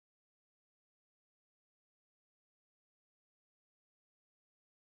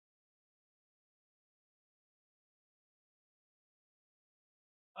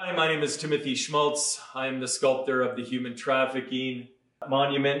Hi, my name is Timothy Schmaltz. I am the sculptor of the human trafficking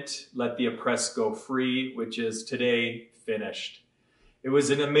monument, Let the Oppressed Go Free, which is today finished. It was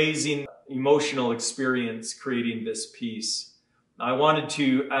an amazing emotional experience creating this piece. I wanted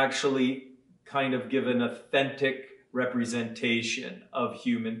to actually kind of give an authentic representation of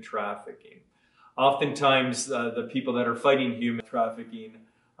human trafficking. Oftentimes, the people that are fighting human trafficking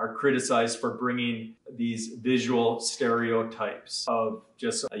are criticized for bringing these visual stereotypes of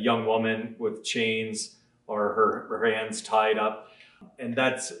just a young woman with chains or her hands tied up. And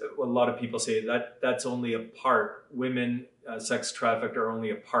that's what a lot of people say, that's only a part. Women sex trafficked are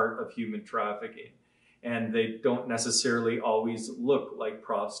only a part of human trafficking. And they don't necessarily always look like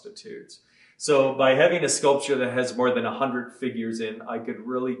prostitutes. So by having a sculpture that has more than 100 figures in, I could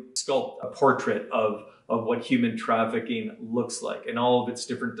really sculpt a portrait of what human trafficking looks like and all of its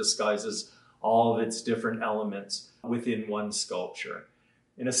different disguises, all of its different elements within one sculpture.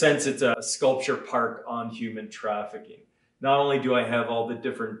 In a sense, it's a sculpture park on human trafficking. Not only do I have all the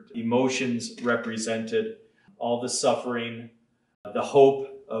different emotions represented, all the suffering, the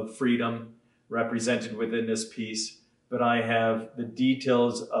hope of freedom represented within this piece, but I have the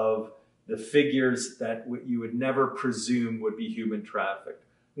details of the figures that you would never presume would be human trafficked.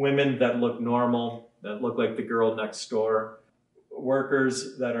 Women that look normal, that look like the girl next door.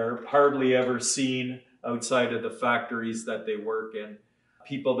 Workers that are hardly ever seen outside of the factories that they work in.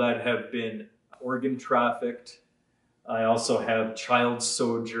 People that have been organ trafficked. I also have child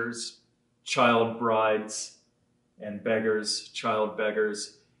soldiers, child brides, and beggars, child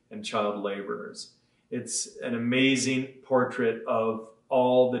beggars, and child laborers. It's an amazing portrait of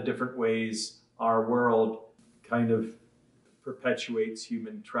all the different ways our world kind of perpetuates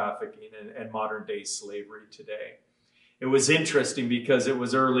human trafficking and modern day slavery today. It was interesting because it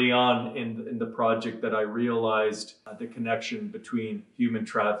was early on in the project that I realized the connection between human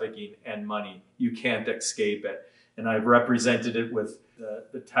trafficking and money. You can't escape it. And I've represented it with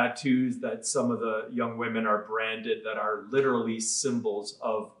the tattoos that some of the young women are branded that are literally symbols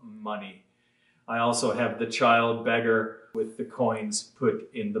of money. I also have the child beggar with the coins put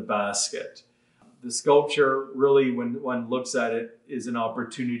in the basket. The sculpture really, when one looks at it, is an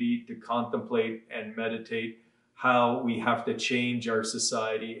opportunity to contemplate and meditate how we have to change our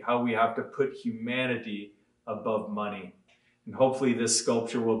society, how we have to put humanity above money. And hopefully this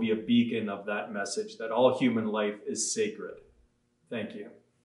sculpture will be a beacon of that message, that all human life is sacred. Thank you.